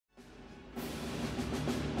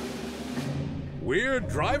We're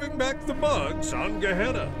driving back the bugs on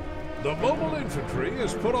Gehenna. The Mobile Infantry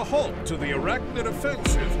has put a halt to the Arachnid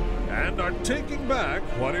offensive and are taking back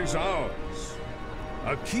what is ours.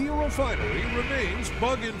 A key refinery remains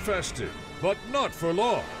bug-infested, but not for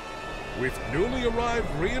long. With newly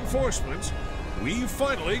arrived reinforcements, we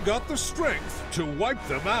finally got the strength to wipe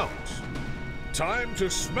them out. Time to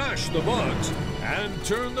smash the bugs and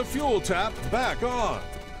turn the fuel tap back on.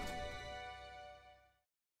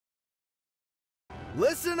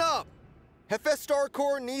 Listen up! Hephaestar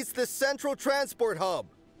Corps needs this central transport hub.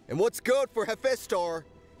 And what's good for Hephaestar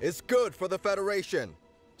is good for the Federation.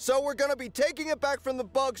 So we're gonna be taking it back from the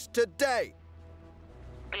bugs today.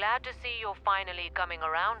 Glad to see you're finally coming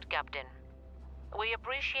around, Captain. We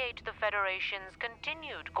appreciate the Federation's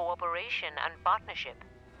continued cooperation and partnership.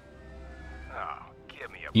 Oh, give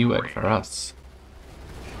me a You break. work for us.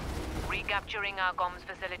 Recapturing our comms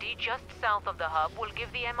facility just south of the hub will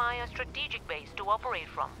give the MI a strategic base to operate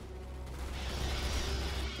from.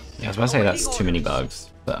 Yeah, I was about to say that's too many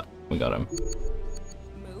bugs, but we got them.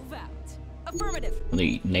 Move out. Affirmative.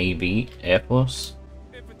 The Navy, Air Force.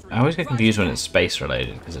 I always get confused when it's space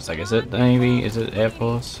related because it's like, is it Navy? Is it Air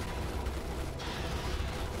Force?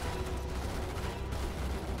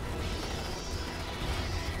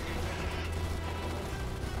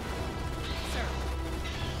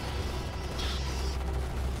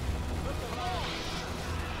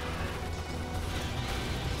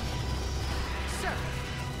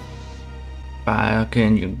 Fire,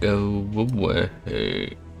 can you go away?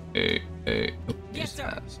 Yes,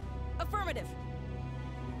 sir. Affirmative.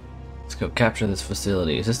 Let's go capture this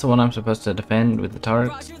facility. Is this the one I'm supposed to defend with the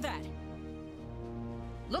turrets? Roger that.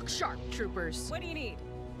 Look sharp, troopers. What do you need?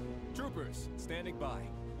 Troopers, standing by.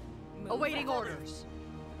 Awaiting orders.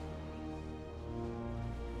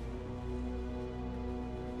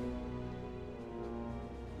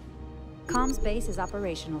 Comms base is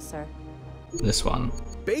operational, sir. This one.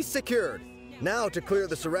 Base secured. Now to clear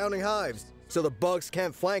the surrounding hives, so the bugs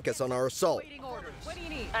can't flank us on our assault. Awaiting orders. What do you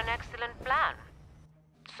need? An excellent plan.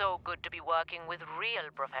 So good to be working with real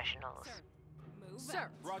professionals. Sir.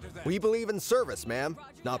 Roger that. We believe in service, ma'am,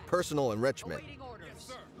 not personal enrichment. Awaiting orders. Yes,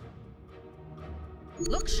 sir.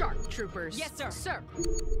 Look sharp, troopers. Yes, sir. Sir.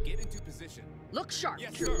 Get into position. Look sharp,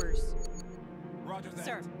 Yes, sir. troopers. Roger that.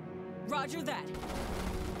 Sir. Roger that.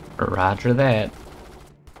 Roger that.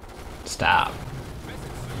 Stop.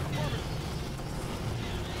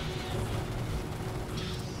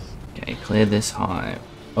 Okay, clear this hive.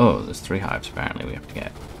 Oh, there's 3 hives apparently we have to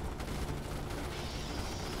get.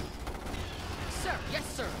 Sir. Yes,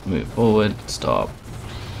 sir. Move forward, stop.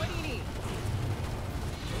 What do you need?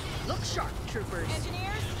 Look sharp, troopers.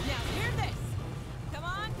 Engineers, now hear this. Come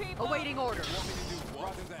on, people. Awaiting orders. Want me to do what?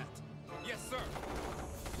 Roger that. Yes, sir.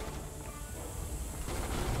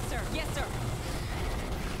 Sir. Yes, sir.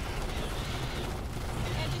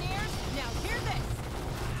 Engineers, now hear this.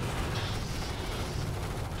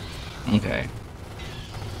 Okay.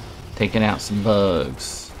 Taking out some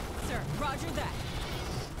bugs. Sir, roger that.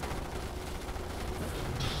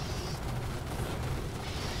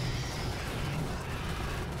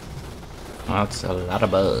 That's a lot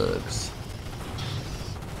of bugs.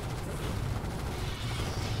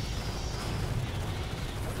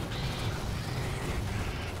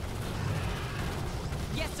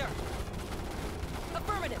 Yes, sir.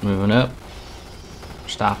 Affirmative. Moving up.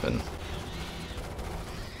 Stopping.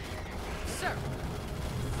 Sir.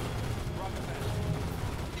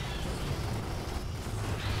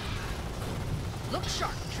 Look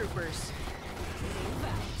sharp, troopers. Move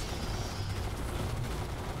out.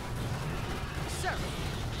 Sir.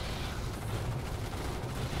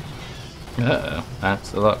 Uh-oh,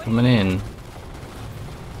 that's a lot coming in.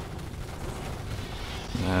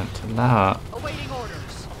 That's a lot. Awaiting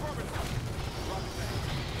orders.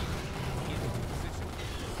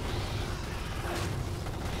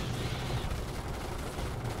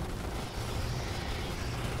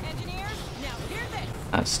 Engineers, now hear this.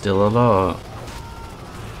 That's still a lot.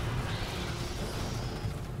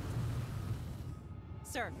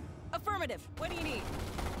 Sir. Affirmative. What do you need?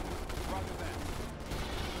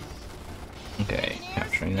 Okay, Engineers,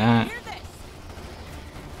 capturing now that. hear this.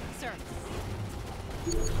 Sir.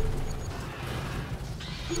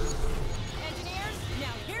 Engineers,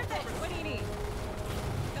 now hear this. What do you need?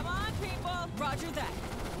 Come on, people. Roger that.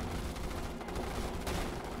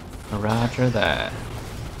 Roger that.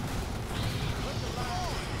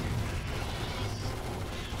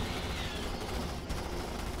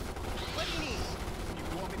 What do you need?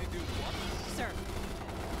 You want me to do what? Sir.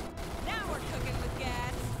 Now we're cooking with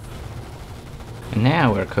gas. And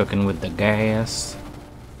now we're cooking with the gas.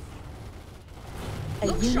 A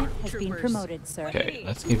Look unit sharp, has been troopers. promoted, sir. Okay,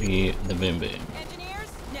 let's give you the boom boom. Engineers,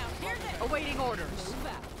 now hear this. Awaiting orders. Move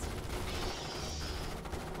out.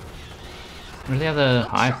 Really have the Look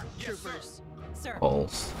high sharp, troopers. Sir.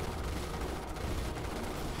 pulse.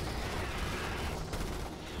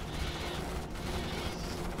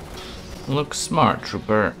 Look smart,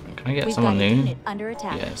 trooper. Can I get We've someone got a new? unit under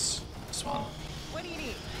attack. Yes, this one. What do you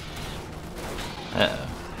need? Uh-oh.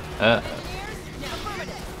 Engineers, now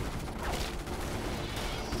affirmative.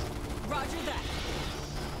 Roger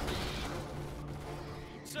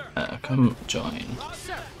that. Come join.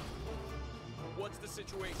 Sir. What's the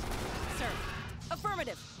situation? Sir.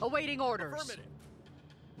 Affirmative. Awaiting orders. Affirmative.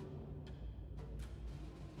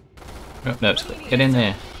 Oh, no, get in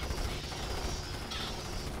there.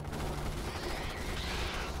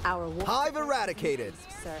 Our war Hive eradicated.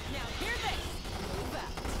 sir. Now hear this. Move out.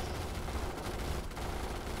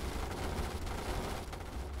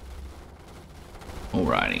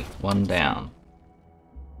 Alrighty, one down.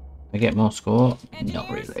 I get more score? Not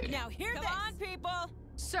Engineers, really. now hear this. Come on, people.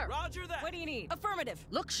 Sir. Roger that. What do you need? Affirmative.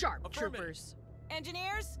 Look sharp, Affirmative. troopers.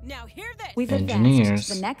 Engineers, now hear this. We've Engineers. advanced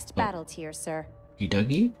to the next Oh. battle tier, sir. Okie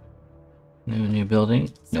dokie? No new building?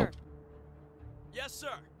 Sir. Nope. Yes,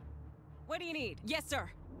 sir. What do you need? Yes, sir.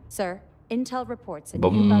 Sir, intel reports a new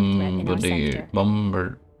bug threat in our Bombardier. sector.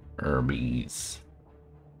 Bombarbees.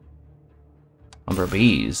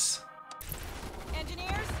 Bombarbees.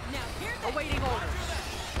 Engineers, now hear this. Awaiting orders.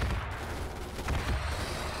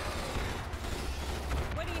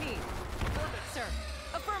 What do you need? Affirmative. Sir.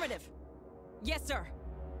 Affirmative. Yes, sir.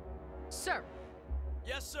 Sir.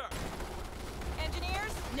 Yes, sir.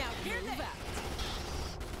 Engineers, now hear this.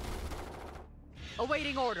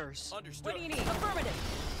 Awaiting orders. Understood. What do you need? Affirmative.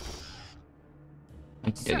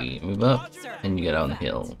 Okie dokie. Move up. Sir. And you get on the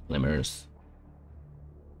hill, Glimmers.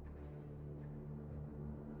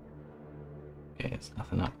 Okay, there's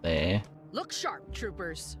nothing up there. Look sharp,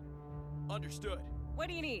 troopers. Understood. What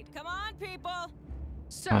do you need? Come on, people.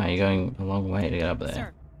 Sir. Ah, you're going a long way to get up there.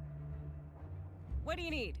 Sir. What do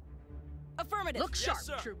you need? Affirmative. Look Yes, sharp,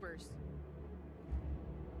 sir. troopers.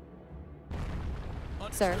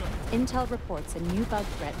 Sir, Understood. intel reports a new bug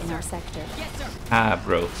threat in our sector. Yes, sir. Ah,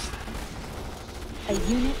 bro. A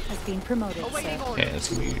unit has been promoted, Awaiting sir. orders. Okay, let's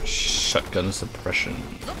give you shotgun suppression.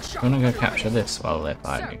 Look sharp, I'm gonna go troopers. capture this while they're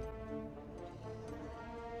fighting.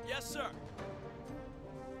 Yes, sir.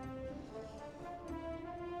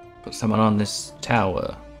 Put someone on this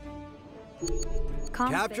tower. Comms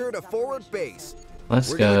Captured base a is forward operational. base. Let's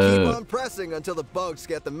We're gonna keep go on pressing until the bugs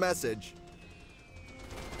get the message.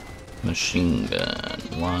 machine gun.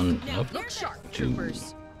 One, nope, Look sharp, two.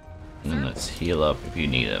 troopers. And then let's heal up if you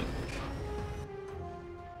need them.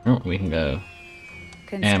 Oh, we can go.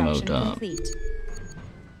 Ammo Construction dump. complete.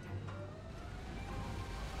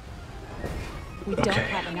 We don't Okay.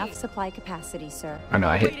 have enough supply capacity, sir. I know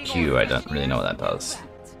I hit Q, I don't really know what that does.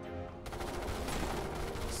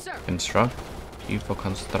 Sir. Construct. Q for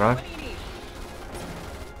construct. What do you need?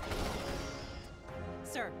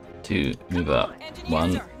 Sir. Two, move up.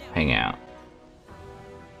 One, hang out.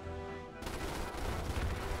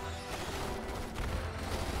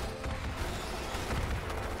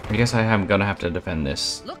 I guess I am gonna have to defend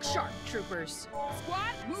this. Look sharp, troopers.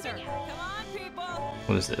 Squad, moving out. Come on, people.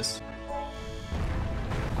 What is this?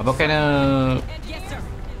 A volcano! And yes, sir.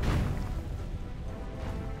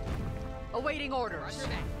 Awaiting orders.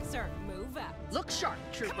 Sir, move out. Look sharp,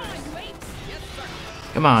 troopers. Come on, you apes. Yes, sir.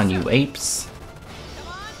 Come on, you apes! Come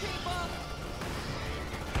on, people.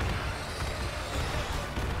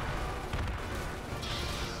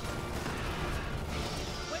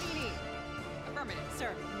 What do you need? Affirmative,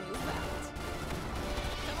 sir. Move out.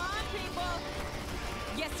 Come on, people.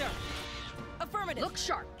 Yes, sir. Affirmative. Look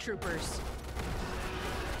sharp, troopers.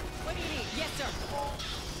 What do you need? Yes, sir.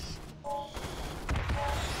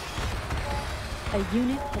 A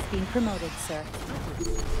unit has been promoted, sir.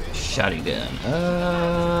 Shotgun.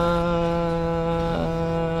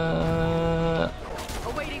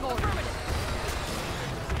 Awaiting order.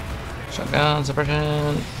 Shotgun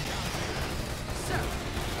suppression. Sir.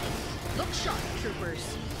 Look sharp,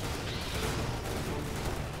 troopers.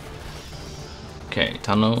 Okay,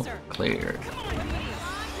 tunnel Sir. cleared. What do you need?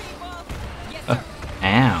 Come on, people. Yes, Uh, sir.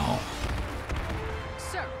 ow.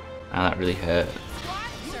 Sir. Ow, that really hurt.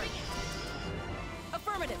 Squad, sir.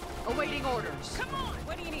 Affirmative. Awaiting orders. Come on.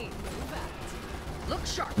 What do you need? Move out. Look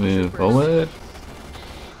sharp, Move troopers. forward.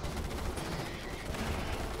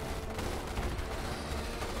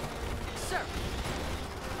 Sir.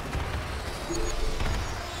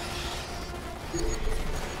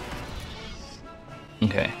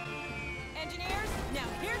 Okay. Engineers, now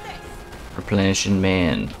hear this. Replenishing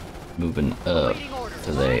man. Moving up. Awaiting orders.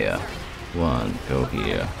 to there. One, go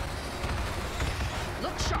here.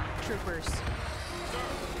 Look sharp, troopers.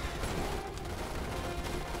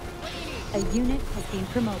 A unit has been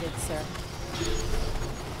promoted, sir.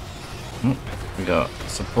 We got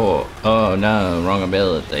support. Oh no, wrong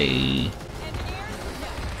ability.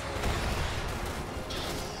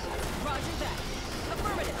 Roger that.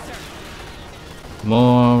 Affirmative, sir.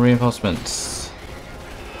 More reinforcements.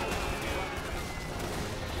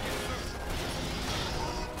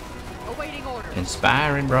 Awaiting orders.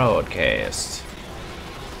 Inspiring broadcast.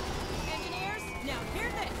 Engineers, now hear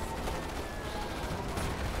this.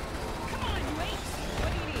 Come on, you apes.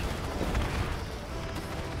 What do you need?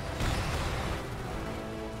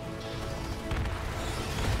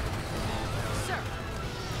 Sir.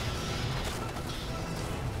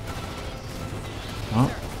 Oh,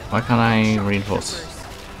 why can't I reinforce?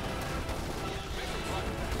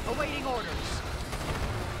 Awaiting orders.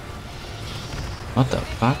 What the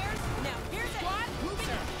fuck? Now here's it.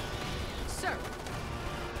 Sir.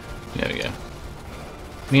 There we go.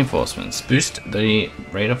 Reinforcements. Boost the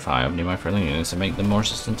rate of fire of nearby friendly units and make them more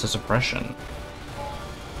resistant to suppression.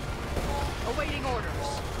 Awaiting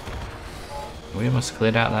orders. We must have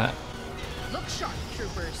cleared out that. Look sharp,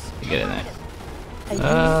 troopers. You get in there. A unit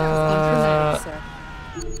has been promoted,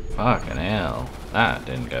 sir. Fucking hell. That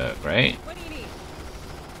didn't go great. What do you need?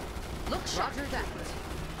 Look sharp. Roger that.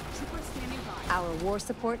 Troopers standing by. Our war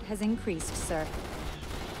support has increased, sir.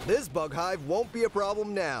 This bug hive won't be a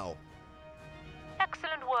problem now.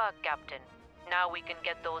 Excellent work, Captain. Now we can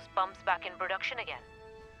get those pumps back in production again.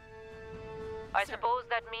 I suppose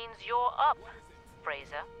that means you're up,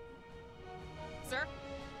 Fraser. Sir?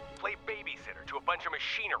 Play babysitter to a bunch of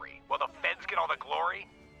machinery while the feds get all the glory?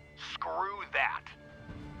 Screw that.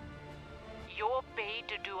 You're paid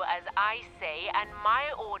to do as I say, and my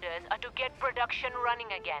orders are to get production running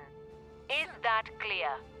again. Is that clear?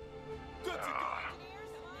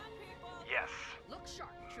 Yes, Look sharp,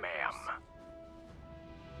 troopers. ma'am.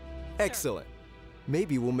 Excellent.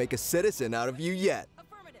 Maybe we'll make a citizen out of you yet.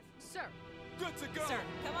 Affirmative, sir. Good to go. Sir,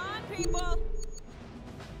 come on, people.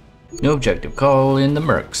 No objective. Call in the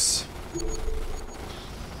mercs.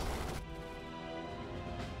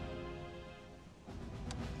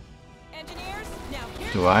 Engineers, now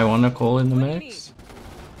here's Do I want to call in the What do you need? mercs?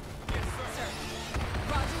 Sir.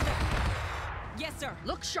 Roger that. Yes, sir.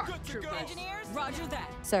 Look sharp, troopers. Engineers, roger that.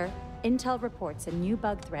 Sir, intel reports a new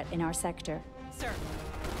bug threat in our sector. Sir.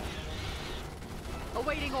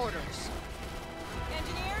 Awaiting orders.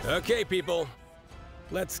 Engineers? Okay, people.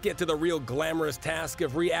 Let's get to the real glamorous task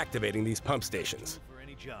of reactivating these pump stations. For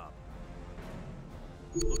any job.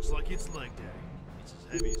 Looks like it's leg day. It's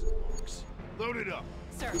as heavy as it looks. Load it up.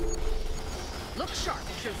 Sir. Look sharp,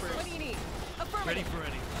 troopers. What do you need? Affirmative. Ready for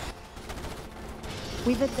anything.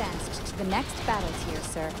 We've advanced to the next battle tier,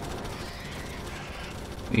 sir.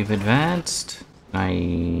 We've advanced.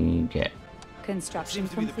 I get. Construction Seems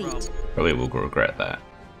to be the complete. problem. Probably will regret that.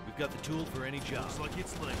 We've got the tool for any job. Looks like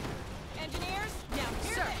it's leg day. Engineers, now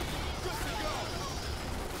here's it.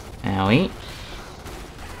 Owie.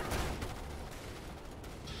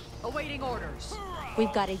 Awaiting orders.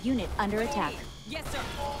 We've got a unit under attack. Yes, sir.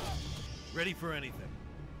 Ready for anything.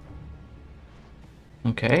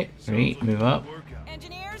 Okay, ready, move up. Workout.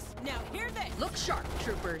 Engineers, now hear this. Look sharp,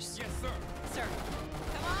 troopers. Yes, sir. Sir.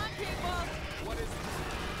 Come on, people. What is it?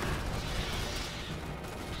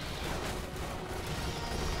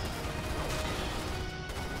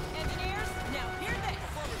 Engineers, now hear this.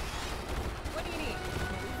 What do you need?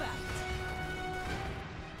 Move out.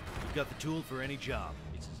 We've got the tool for any job.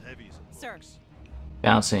 It's as heavy as it Sir. looks.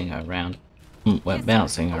 Bouncing around. We're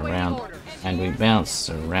bouncing around. And we bounced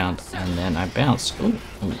around. And then I bounced.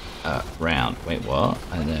 Round. Wait, what?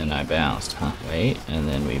 And then I bounced. Huh? Wait. And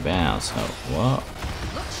then we bounced. Oh, what?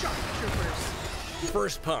 Look sharp, troopers.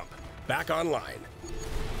 First pump, back online.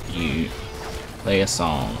 You play a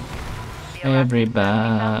song.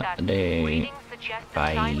 Everybody. Readings suggest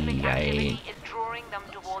that seismic Bye. activity is drawing them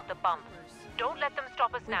toward the pump. Don't let them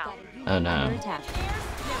stop us now. Oh no. Under attack.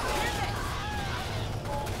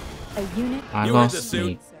 A unit I You heard lost the suit.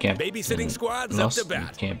 me captain. Babysitting squad's up Lost to me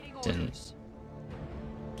bat. captain.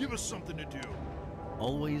 Give us something to do.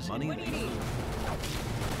 Always money.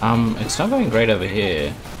 It's not going great over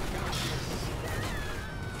here.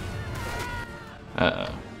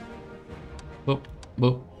 Uh-oh. Boop,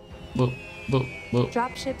 boop, boop, boop, boop.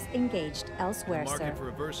 dropships engaged elsewhere, sir. Market for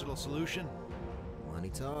a versatile solution. Money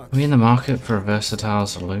talks. Are we in the market for a versatile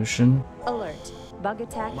solution? Alert. Bug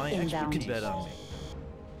attack My expert inbound. can bet on me.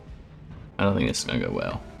 I don't think this is gonna go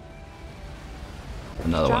well.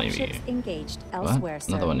 Another one of you. Dropships engaged What? elsewhere, sir.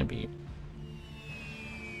 Another one of you.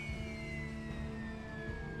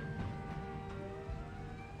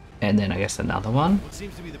 And then I guess another one. What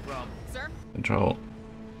seems to be the problem? Sir? Control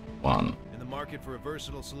 1. In the market for a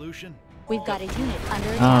versatile solution? We've got a unit under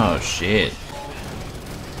attack. Oh shit.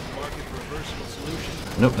 Market for a versatile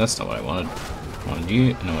solution? Nope, that's not what I wanted. I wanted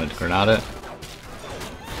you, and I wanted Granada.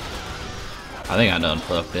 I think I done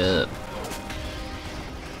fucked up.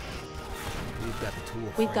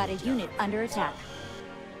 We've got a unit under attack.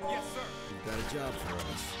 Yes, sir. You've got a job for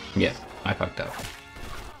us. Yeah, I fucked up.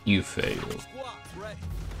 You failed. Squad's ready.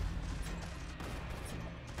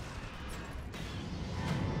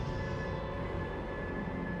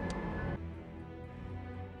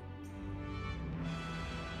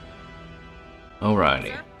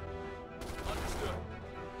 Alrighty. Understood.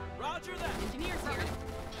 Roger that. Engineers here.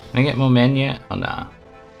 Can I get more men yet? Oh nah.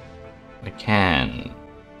 I can.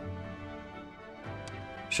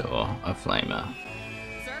 Sure, a flamer.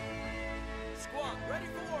 Sir? Squad, ready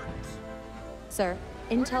for orders. Sir,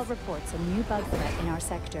 intel reports a new bug threat in our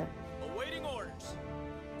sector. Awaiting orders.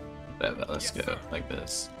 Whatever, let's Yes, go sir. like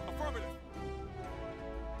this. Affirmative.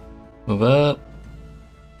 Move up,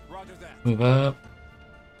 Roger that. move up.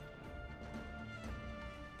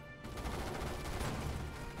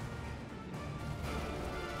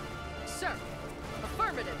 Sir.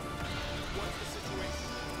 Affirmative. What's the situation?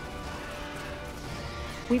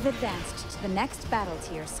 We've advanced to the next battle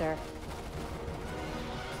tier, sir.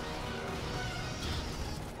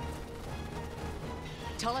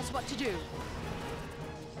 Tell us what to do.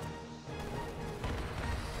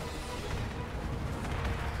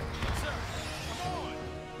 Sir,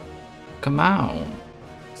 come on. Come on.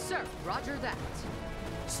 Sir, roger that.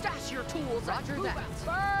 Stash your tools. Roger that.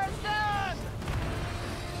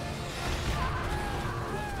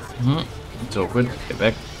 It's awkward. Get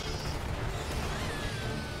back.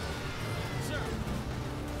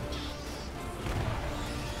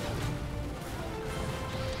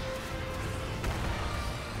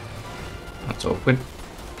 That's awkward.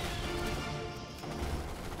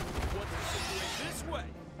 This way.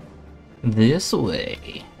 This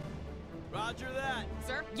way. Roger that.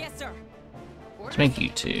 Sir? Yes, sir. Let's make you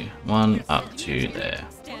two. One up to there.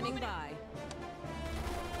 Standing by.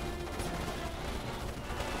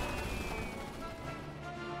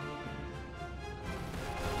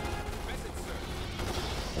 Message, sir.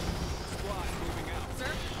 Squad moving out.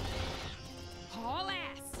 Sir? Haul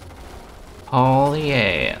ass. Holy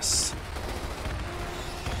ass.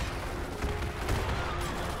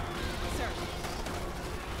 Sir.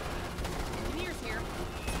 Engineers here.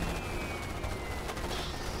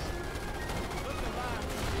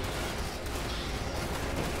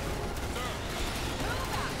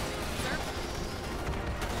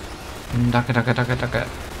 Ducka ducka ducka ducka.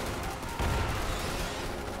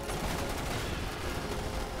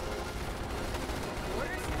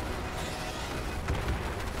 Orders?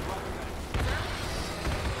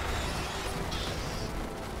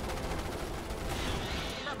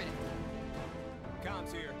 Affirmative.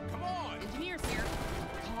 Comms here. Come on. Engineers here.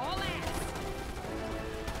 Haul ass.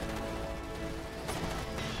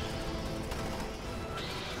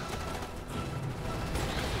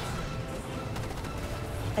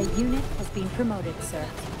 A unit has been promoted, sir.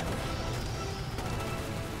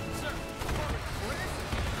 Sir. Orders?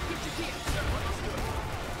 Get your gear. Sir.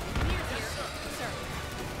 Engineers here. Sir.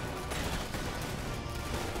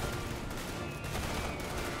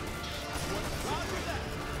 Roger that.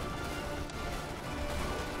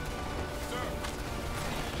 Sir.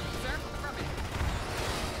 Sir. Affirmative.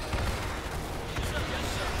 Sir. Yes,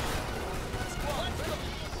 sir. Squad ready.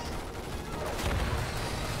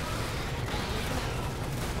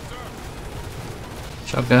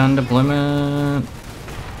 Shotgun deployment.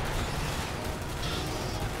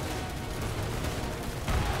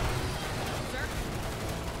 Sir.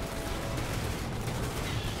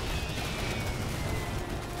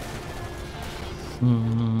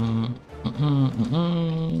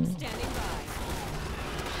 Standing by.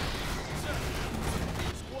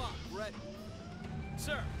 Squad ready.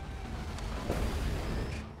 Sir.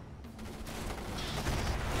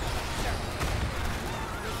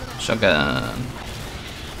 Shotgun.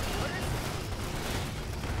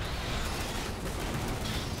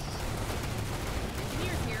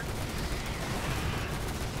 Engineers here.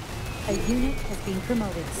 A unit has been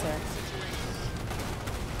promoted, sir.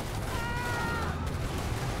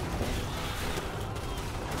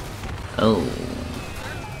 Oh.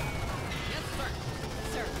 Yes, sir.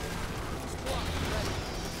 Sir. Squad ready.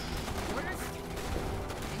 Orders?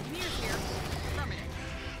 Engineers here. Affirmative.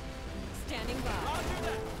 Standing by.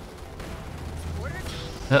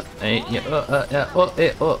 Orders? Hey, yeah,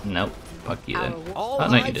 no. Fuck you then. All Oh,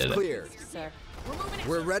 no, you lines did it. clear. Sir. We're moving it.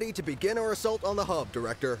 We're ready to begin our assault on the hub,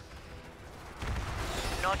 Director.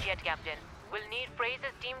 Not yet, Captain. We'll need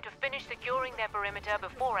Fraser's team to finish securing their perimeter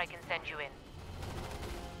before I can send you in.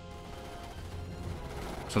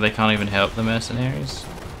 So they can't even help the mercenaries?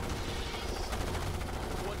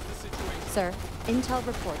 Sir, intel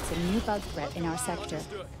reports a new bug threat in our sector.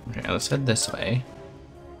 Okay, let's head this way.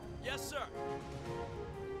 Yes, sir.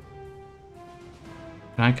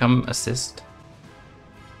 Can I come assist?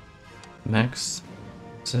 Max,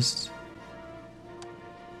 assist.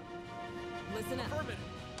 Listen up.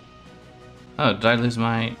 Oh, did I lose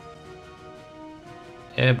my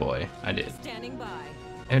air boy? I did. Standing by.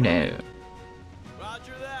 Oh no.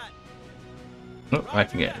 Roger that. Oh, I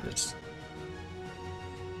can get this.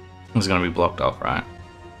 It's gonna be blocked off, right?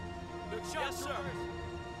 Yes, sir.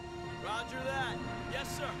 Roger that.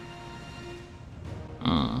 Yes, sir.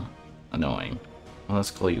 Annoying. Well,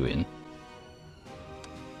 let's call you in.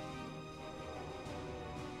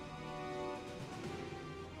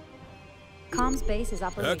 Comms base is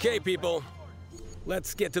operational. Okay, people.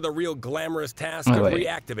 Let's get to the real glamorous task Oh, of wait.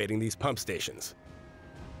 reactivating these pump stations.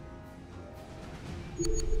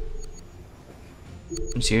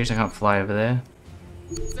 I'm serious, I can't fly over there.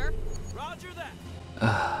 Sir? Roger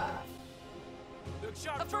that. Look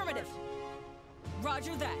sharp, Affirmative.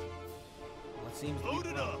 Roger that. What seems Load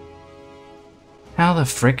it up. How the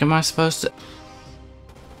frick am I supposed to?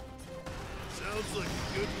 Sounds like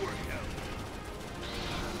a good workout.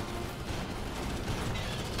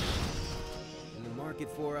 in the market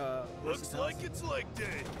for Looks like it's leg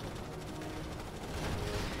day.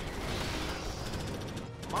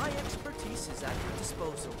 My expertise is at your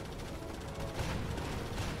disposal.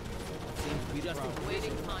 seems to be the problem.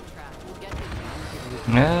 Waiting contract. We'll get to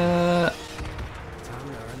Time to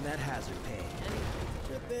earn that hazard pay.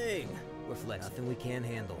 Sure thing. We're flex. Nothing we can't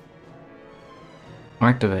handle.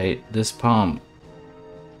 Activate this pump.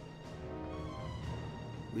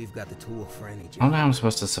 We've got the tool for any I don't job. know how I'm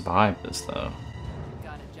supposed to survive this though.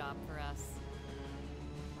 Got a job for us.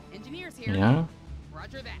 Engineers here. You know?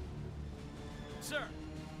 Roger that. Sir.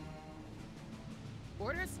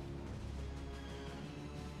 Orders?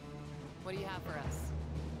 What do you have for us?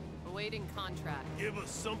 Awaiting contract. Give us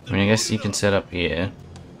something. I mean, I guess you loaded can up. set up here.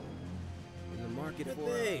 In the market for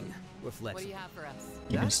thing. We're What flex. do you have for us?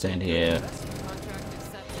 You can stand here. Contract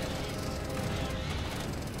accepted.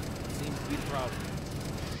 Seems to be the problem.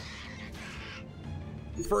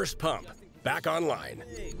 First pump, back online.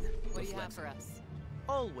 What do you have for us?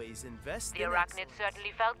 Always invest The in Arachnid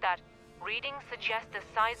certainly felt that. Readings suggest the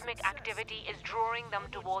seismic activity is drawing them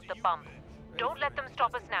toward the pump. Don't let them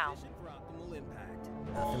stop us now. For optimal impact.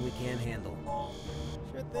 Nothing we can't handle.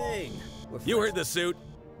 Sure thing. We're You flex. heard the suit.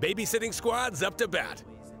 Babysitting squad's up to bat.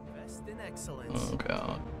 invest in excellence. Oh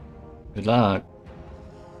god. Good luck.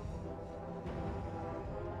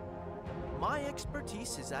 My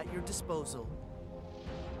expertise is at your disposal.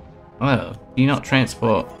 Oh, do you not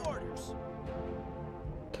transport Orders.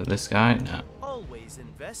 to this guy? No. Always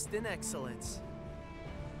invest in excellence.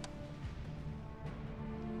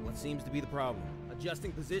 What seems to be the problem?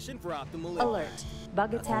 Adjusting position for optimal Alert. impact.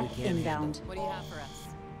 Bug Nothing attack we can't inbound. What do you have for us?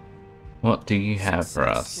 What do you have for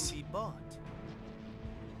Success us? Can be bought.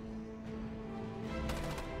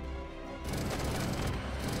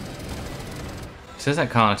 It says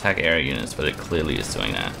that can't attack area units, but it clearly is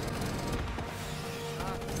doing that.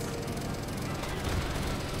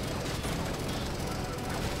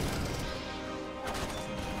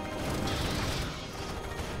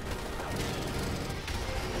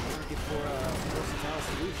 Market for versatile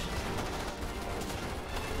solution.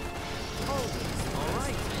 Always. All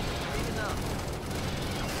right. Great enough.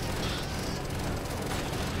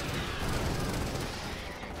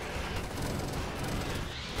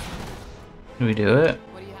 Can we do it?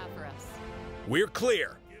 What do you have for us? We're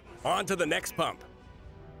clear. On to the next pump.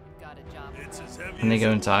 We've got a job. It's as heavy Can they as go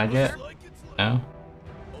it inside looks yet? like it's like. No?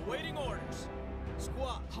 Awaiting orders.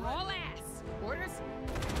 Squad. Haul ass. Orders?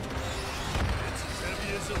 It's as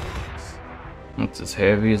heavy as it looks. It's as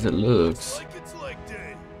heavy as it looks. Like it's leg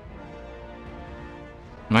day.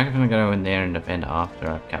 Am I gonna go in there and defend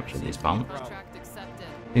after I've captured these pumps? Contract accepted.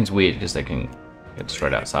 Seems weird because they can get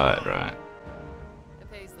straight outside, right?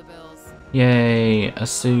 It pays the bills. Yay, a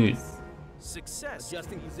suit. Success.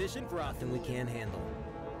 Adjusting position for optimal we can't handle.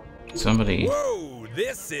 Somebody Whoa,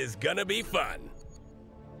 this is gonna be fun.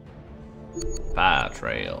 fire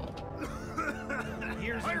trail.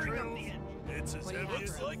 Here's firing up the engine. It's as What do you heavy have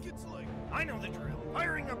as for like it's like. I know the drill.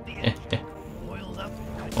 Firing up the Eh, engine. eh. Oiled up.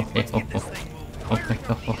 Let's get this thing moving. Firing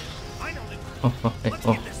up the engine. I know the drill. Let's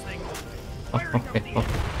get this thing moving. Firing up the engine.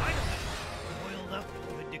 I know the drill. Oiled up.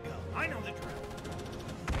 Good to go. I know the drill.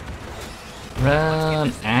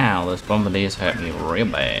 Run! Ow, this bombardiers hurt me real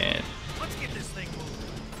bad. Let's get this thing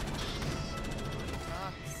moving.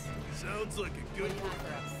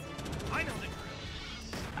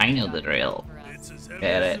 I know the drill. It's as heavy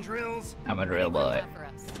Get as it. drills. I'm a drill boy.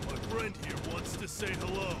 My friend here wants to say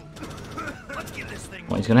hello. Let's get this thing.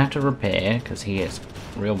 Well, he's gonna have to repair because he is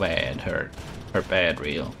real bad hurt. Hurt bad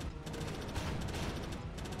real.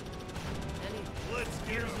 Let's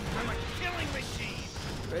get him. I'm a killing machine.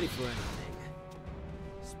 Ready for anything.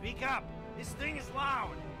 Speak up. This thing is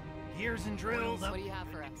loud. Gears and drills. What do you have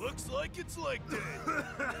for us? Looks like it's like day.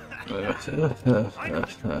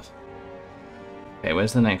 Okay,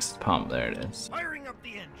 where's the next pump? There it is. Firing up the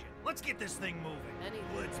engine. Let's get this thing moving.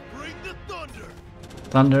 Let's bring the thunder.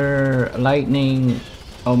 Thunder, lightning,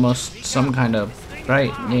 almost some kind of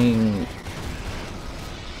lightning.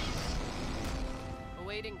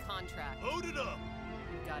 Awaiting contract. Load it up.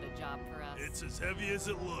 You've got a job for us. It's as heavy as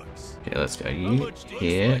it looks. Okay, let's go. You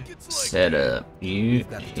here, set up. You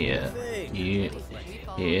here, you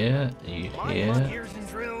here, you here. Gears and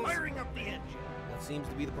drills. Firing up the engine. That seems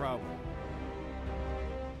to be the problem.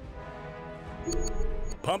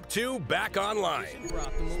 Pump 2 back online.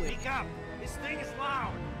 Speak up. This thing is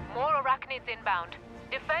loud. More Arachnids inbound.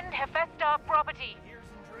 Defend Hephaestar property. Gears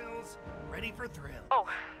and drills. Ready for thrill. Oh,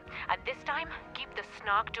 and this time, keep the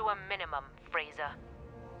snark to a minimum, Fraser.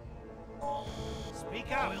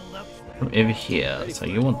 Speak up. From over here, so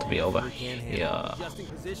you want to be over here. Adjusting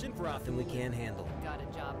position for often we can't handle. You've got a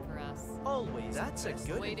job for us. Always. That's a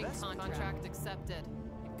good Awaiting investment. contract accepted.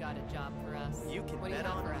 You've got a job for us. You can what do you bet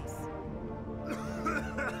have on for it. us?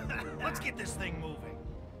 Let's get this thing moving.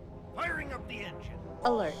 Firing up the engine.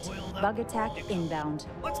 Alert. Oiled up Bug and attack good to go. inbound.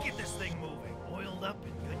 Let's get this thing moving. Oiled up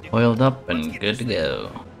and good to go. Oiled up Let's and get good this to thing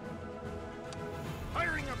go. moving.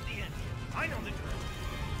 Firing up the engine. I know the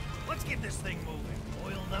drill. Let's get this thing moving.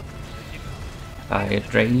 Oiled up and good to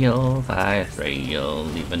go. Fire trail,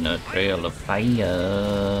 leaving a trail of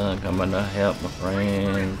fire. Coming to help my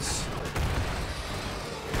friends.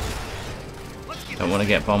 Don't want to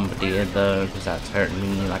get bombardier though, because that's hurting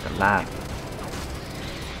me like a lot.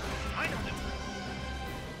 I know the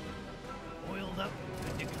drill. Oiled up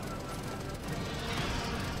and good to go.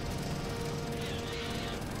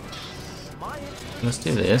 Let's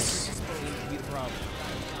do this. Seems to be the problem.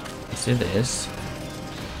 Let's do this.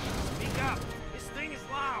 Speak up. This thing is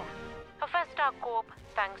loud. Hephaestar Corp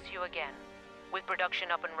thanks you again. With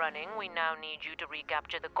production up and running, we now need you to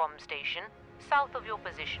recapture the comm station south of your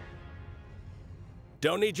position.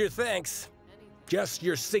 Don't need your thanks. Just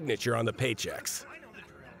your signature on the paychecks. I know the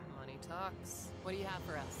drill. Money talks. What do you have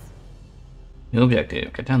for us? New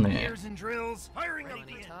objective, get down there. Gears and drills. Firing up the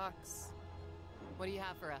Money engine. talks. What do you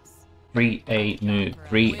have for us? 3A move,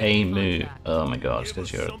 3A move. Oh my gosh,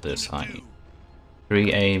 because you're this high.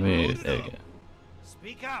 3A move, there we go.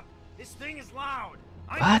 Speak up. This thing is loud.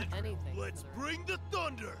 I What? know the drill. Anything. Let's bring the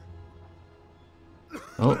thunder.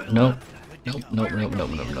 Oh, no. Nope, nope, nope, nope,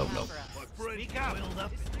 nope, nope, nope. Speak up.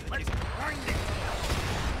 Let's grind it.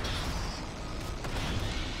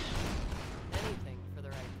 Anything for the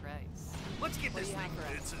right price. Let's get What this do you thing. have for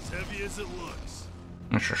us? It's as heavy as it looks.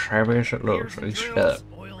 It's as heavy as it looks. Gears and He's drills.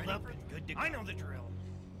 stuck. Oiled up and good to go. I know the drill.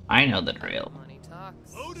 I know the drill. Money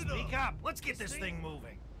talks. Load it up. Speak up. Let's get this thing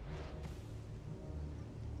moving.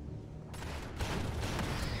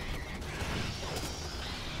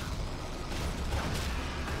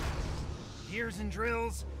 Gears and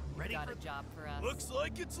drills. Ready Got for a job for us. Looks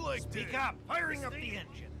like it's like Speak up. Firing up the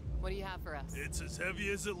engine. What do you have for us? It's as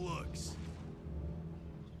heavy as it looks.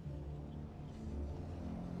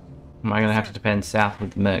 Am I gonna have to depend south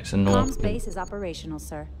with the mercs and north? Comms base is operational,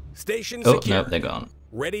 sir. Station Oh, secure. nope, they're gone.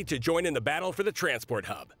 Ready to join in the battle for the transport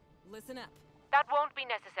hub. Listen up. That won't be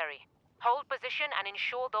necessary. Hold position and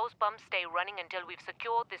ensure those pumps stay running until we've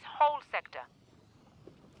secured this whole sector.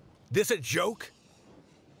 This a joke?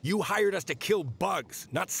 You hired us to kill bugs,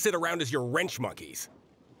 not sit around as your wrench monkeys.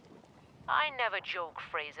 I never joke,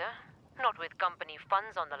 Fraser. Not with company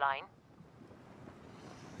funds on the line.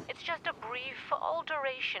 It's just a brief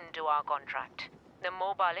alteration to our contract. The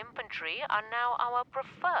Mobile Infantry are now our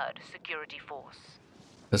preferred security force.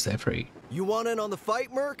 Because they're free. You want in on the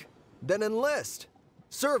fight, Merc? Then enlist.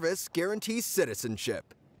 Service guarantees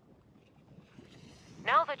citizenship.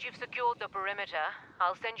 Now that you've secured the perimeter,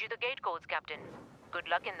 I'll send you the gate codes, Captain. Good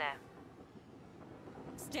luck in there.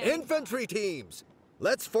 Infantry teams!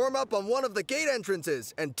 Let's form up on one of the gate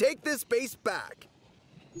entrances and take this base back.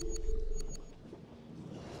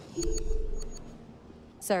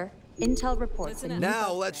 Sir, intel reports.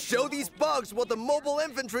 Now let's show these bugs what the Mobile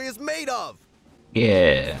Infantry is made of.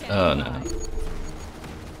 Yeah. Oh no.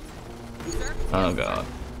 Oh god.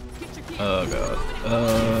 Oh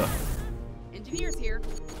god. Engineers here.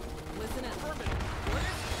 Listen up.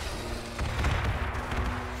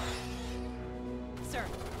 Sir.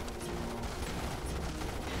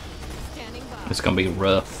 It's gonna be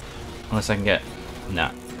rough. Unless I can get...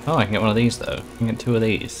 Nah. Oh, I can get one of these though. I can get 2 of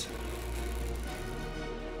these.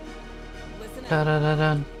 Da da da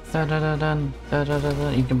dun, da da da dun, da da da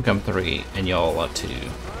dun. You can become 3, and y'all are 2.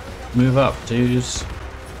 Move up, dudes.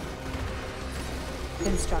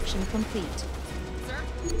 Construction complete.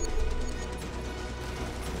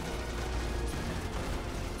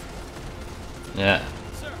 Yeah.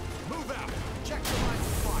 Sir, move out. Check the lines of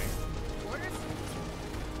fire. Orders?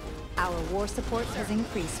 Our war support has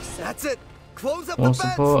increased, sir. That's it. Close up War the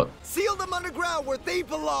vents. support. Seal them underground where they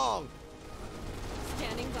belong.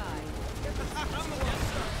 Standing by.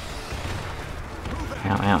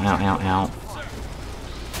 Ow, ow, ow, ow, ow.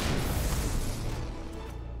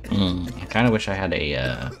 I kind of wish I had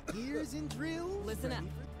Listen up.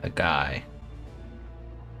 a guy.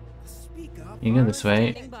 You go this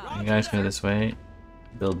way. You guys go this way.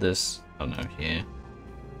 Build this. Oh no, here.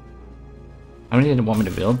 How many did you want me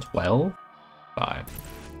to build? 12? 5.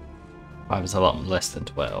 5 is a lot less than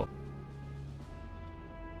 12.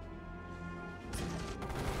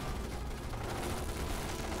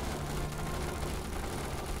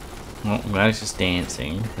 Well, I'm glad he's just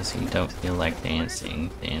dancing, because he don't feel like dancing.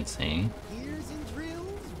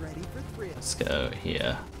 Let's go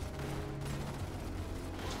here.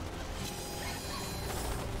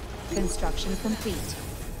 Construction complete.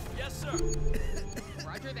 Yes, sir.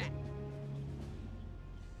 Roger that.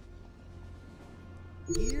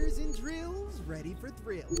 Gears and drills ready for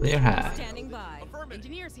thrills. Clear high. Standing by.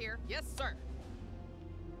 Engineers here. Yes, sir.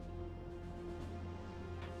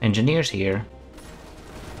 Engineers here.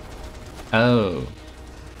 Oh,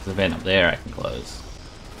 there's a vent up there I can close.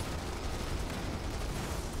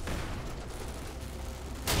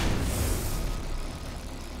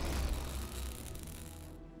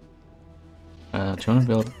 Do you want to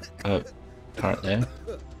build a part there?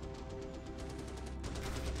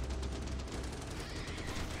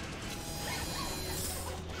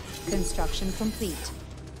 Construction complete.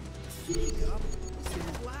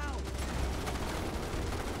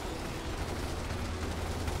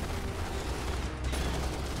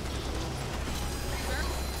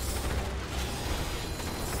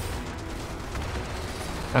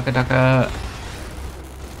 Daka daka.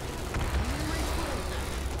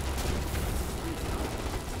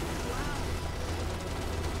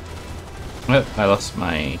 Oh, I lost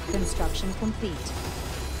my... Construction complete.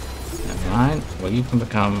 Never mind. Well, you can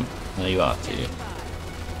become... No, you ought to.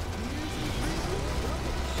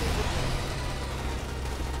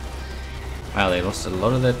 Wow, they lost a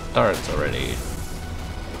lot of their turrets already.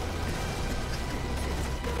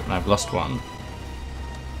 And I've lost one.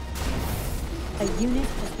 A unit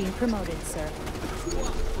has been promoted, sir.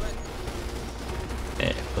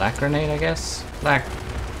 Black grenade, I guess? Black.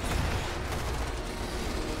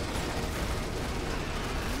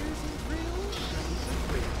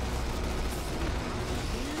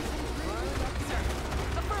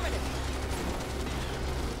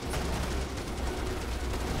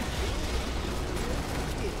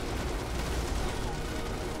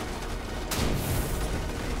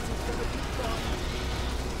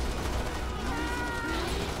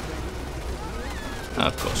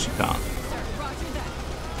 Of course you can't.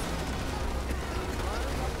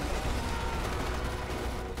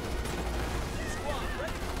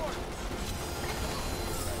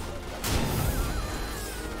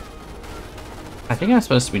 I think I'm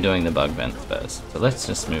supposed to be doing the bug vent first, so let's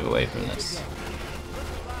just move away from this.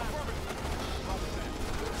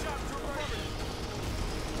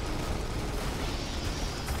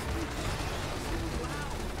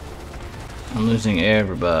 I'm losing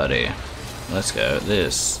everybody. Let's go.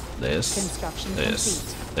 This. Construction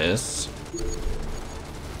This.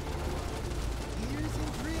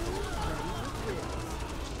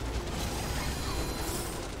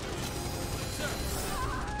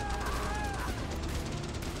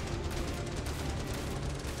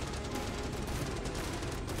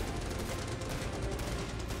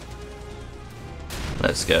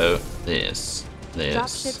 Let's go. This.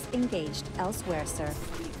 Dropships engaged elsewhere, sir.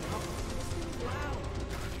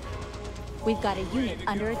 We've got a unit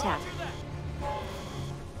under attack.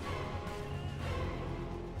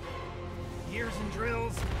 Gears and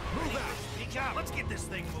drills. Move out. Speak out. Let's get this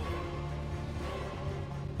thing moving.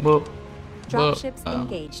 Whoop. Dropships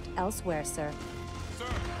engaged elsewhere, sir. Sir,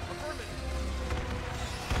 affirmative.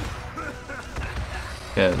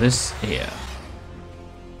 Go this here.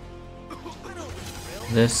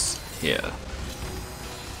 This here.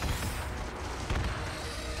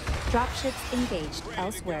 Dropships engaged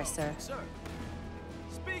elsewhere, sir. Sir.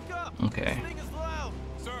 Speak up. Okay. This thing is loud.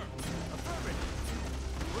 Sir, affirmative.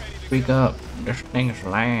 Ready to Speak up. This thing is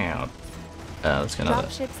loud. Let's get another.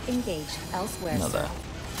 Dropships engaged elsewhere, Another.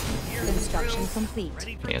 sir. Construction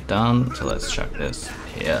complete. Yeah, done. So let's chuck this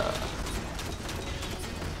here.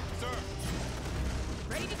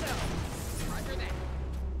 Ready to go. Roger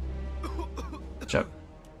that. Chuck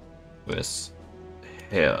this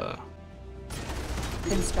here.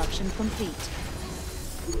 Construction complete.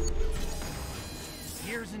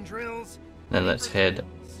 Gears and drills. Then let's head.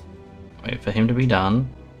 Wait for him to be done.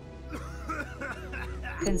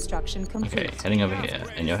 Construction complete. Okay, heading over here,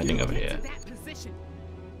 and you're heading over here. That position.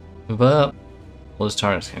 Move up. All those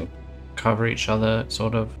turrets can cover each other,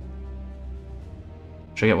 sort of.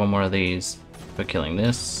 Should I get one more of these for killing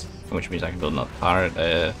this, which means I can build another turret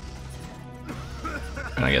there.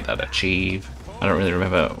 And I get that achieve. I don't really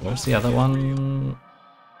remember. What's the other one?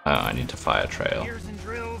 Oh, I need to fire trail. Gears and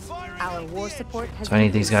drills. Our war support has So I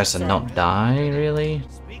need these been guys to sir. not die, really?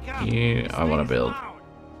 Speak up. You, I want to build. Loud.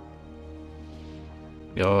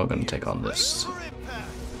 You're gonna take on this.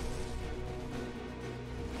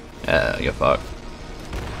 Yeah, you're fucked.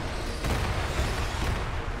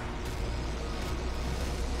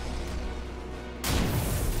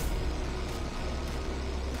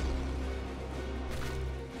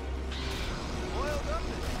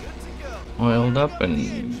 Oiled up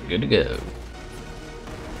and good to go.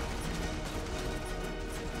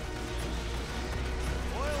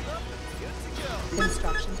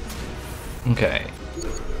 Construction. Okay.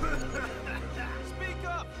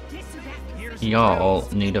 Get to that. Y'all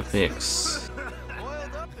need a fix.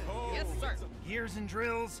 Yes, sir. Gears and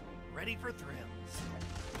drills. Ready for thrills.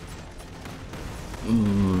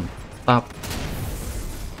 Stop.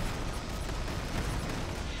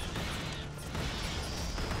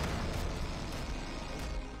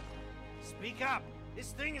 Speak up.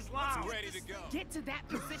 This thing is loud. Ready to go. Get to that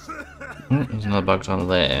position. There's another bug tunnel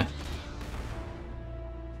there.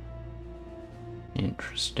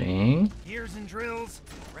 Interesting. Gears and drills.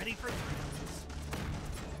 Ready for thrills.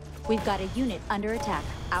 We've got a unit under attack.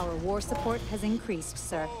 Our war support has increased,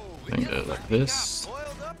 sir. I can go like this.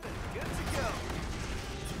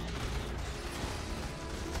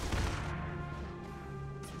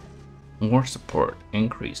 More support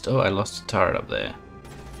increased. Oh, I lost a turret up there.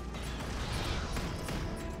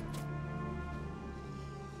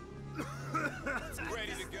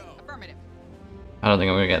 Affirmative. I don't think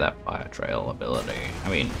I'm gonna get that fire trail ability. I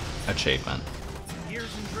mean, achievement. Gears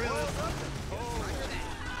and drills.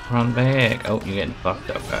 Run back. Oh, you're getting fucked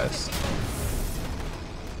up, guys.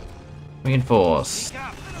 Reinforce. Speak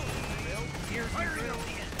up. Gears and drills.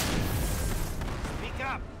 Speak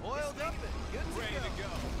up. Oiled up and good ready to go.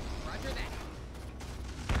 Roger that.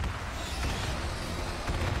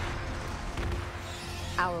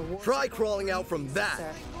 Our war Try support crawling out from increased, that.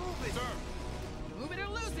 sir. Move it or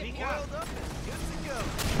lose it. Speak up.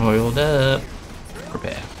 Oiled up.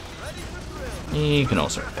 Prepare. You can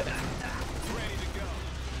also repair.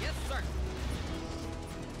 Yes, sir.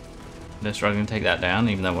 They're struggling to take that down,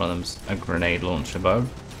 even though one of them's a grenade launcher bug.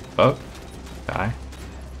 Bug? Die.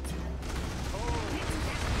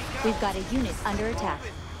 We've got a unit under attack.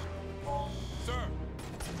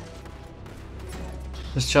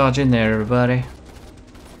 Let's charge in there, everybody.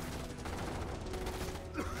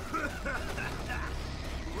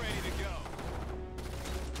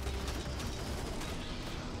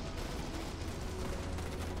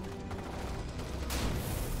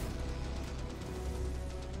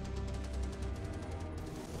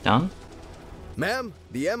 Done? Ma'am,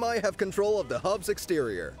 the MI have control of the hub's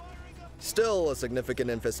exterior. Still a significant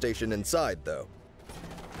infestation inside, though.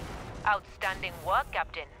 Outstanding work,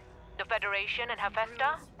 Captain. The Federation and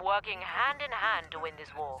Hephaestus working hand in hand to win this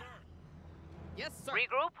war. Yes, sir.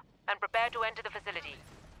 Regroup and prepare to enter the facility.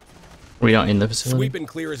 We are in the facility. Sweep and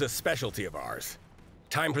clear is a specialty of ours.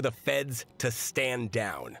 Time for the feds to stand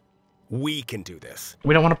down. We can do this.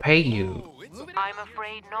 We don't want to pay you. I'm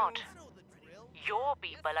afraid not. Your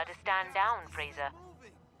people are to stand down, Fraser.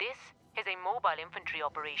 This is a mobile infantry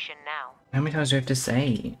operation now. How many times do we have to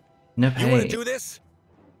say? No You want pay. to do this?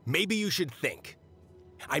 Maybe you should think.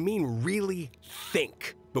 I mean, really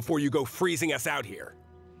think before you go freezing us out here.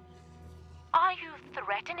 Are you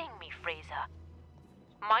threatening me, Fraser?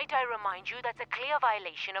 Might I remind you that's a clear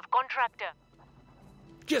violation of contractor?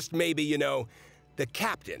 Just maybe, you know, the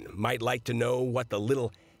captain might like to know what the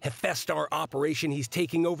little Hephaestus operation he's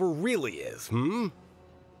taking over really is,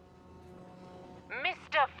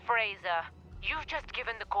 Mr. Fraser, you've just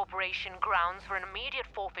given the corporation grounds for an immediate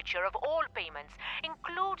forfeiture of all payments,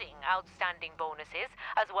 including outstanding bonuses,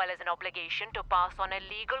 as well as an obligation to pass on a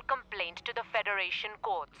legal complaint to the Federation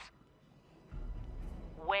courts.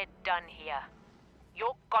 We're done here.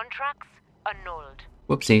 Your contracts annulled.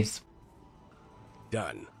 Whoopsies.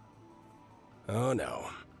 Done. Oh no.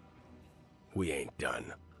 We ain't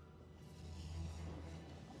done.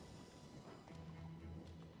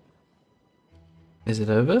 Is it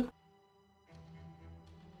over?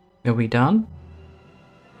 Are we done?